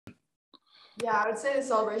Yeah, I would say the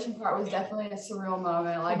celebration part was definitely a surreal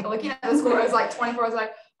moment. Like looking at the score, it was like 24. I was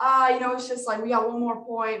like, it's just like we got one more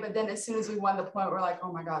point. But then as soon as we won the point, we're like,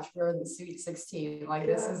 oh my gosh, we're in the Sweet 16. Like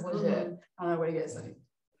this is legit. I don't know, what do you guys think?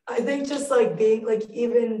 I think just like being like,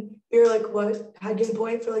 even we were like had game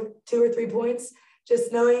point for like 2 or 3 points,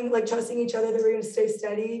 just knowing, like trusting each other that we're going to stay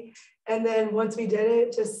steady. And then once we did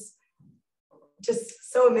it,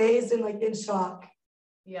 just so amazed and like in shock.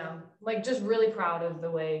 Yeah, like just really proud of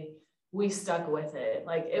the way we stuck with it.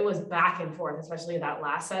 Like it was back and forth, especially that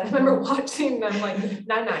last set. I remember watching them like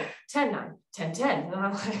 9-9, 10-9, 10-10. And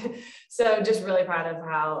I'm like, so just really proud of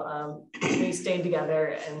how we stayed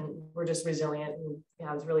together and we're just resilient. And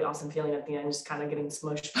yeah, it was a really awesome feeling at the end, just kind of getting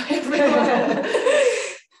smushed by everyone.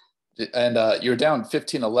 And you were down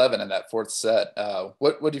 15-11 in that fourth set.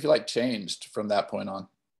 What do you feel like changed from that point on?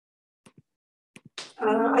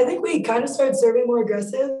 I think we kind of started serving more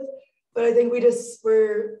aggressive, but I think we just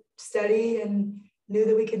were steady and knew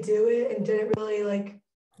that we could do it and didn't really like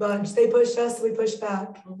budge. They pushed us, so we pushed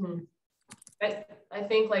back. Mm-hmm. I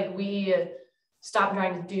think like we stopped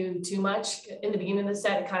trying to do too much in the beginning of the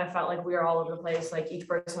set. It kind of felt like we were all over the place. Like each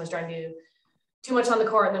person was trying to do too much on the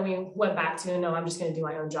court, and then we went back to, no, I'm just going to do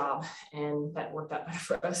my own job, and that worked out better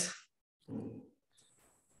for us.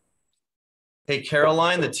 Hey,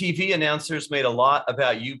 Caroline, the TV announcers made a lot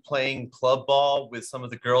about you playing club ball with some of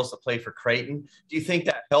the girls that play for Creighton. Do you think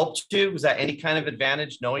that helped you? Was that any kind of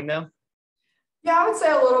advantage knowing them? Yeah, I would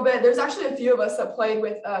say a little bit. There's actually a few of us that played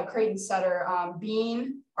with Creighton setter.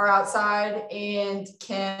 Bean, our outside, and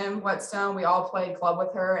Kim Whetstone. We all played club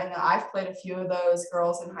with her. And then I've played a few of those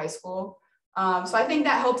girls in high school. So I think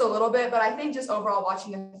that helped a little bit. But I think just overall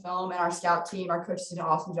watching the film and our scout team, our coaches did an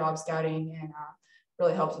awesome job scouting and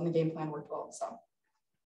really helped and the game plan worked well. So.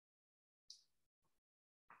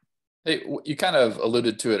 Hey, you kind of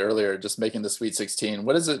alluded to it earlier, just making the Sweet 16.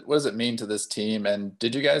 What does it mean to this team? And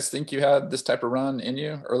did you guys think you had this type of run in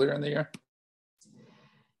you earlier in the year?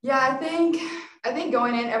 Yeah, I think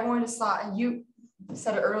going in, everyone just thought, and you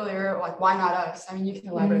said it earlier, like, why not us? I mean, you can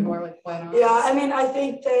elaborate more, like, why not us? Yeah, I mean, I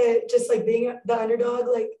think that just like being the underdog,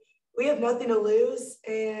 like we have nothing to lose,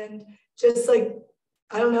 and just like,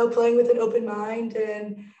 I don't know, playing with an open mind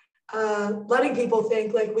and letting people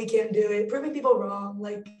think like we can't do it, proving people wrong.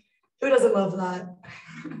 Like, who doesn't love that?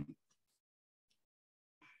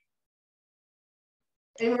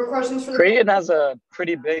 Any more questions for the Creighton has a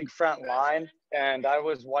pretty big front line, and I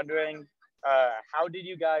was wondering, how did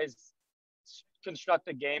you guys construct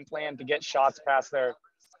a game plan to get shots past their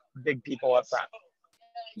big people up front?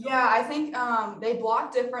 Yeah, I think they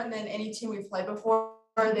block different than any team we've played before.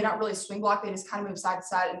 They don't really swing block. They just kind of move side to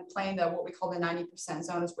side and play in what we call the 90%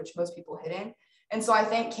 zones, which most people hit in. And so I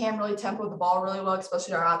think Cam really tempoed the ball really well,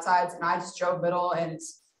 especially our outsides. And I just drove middle, and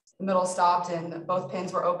the middle stopped, and both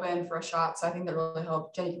pins were open for a shot. So I think that really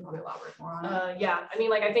helped. Jenny can probably elaborate more on it. Yeah, I mean,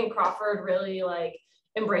 like I think Crawford really like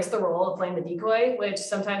embraced the role of playing the decoy, which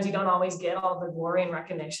sometimes you don't always get all the glory and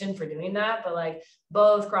recognition for doing that. But like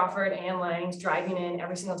both Crawford and Langs driving in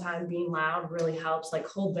every single time, being loud really helps like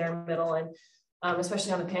hold their middle. And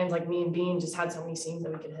especially on the pins, like me and Bean just had so many seams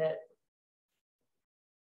that we could hit.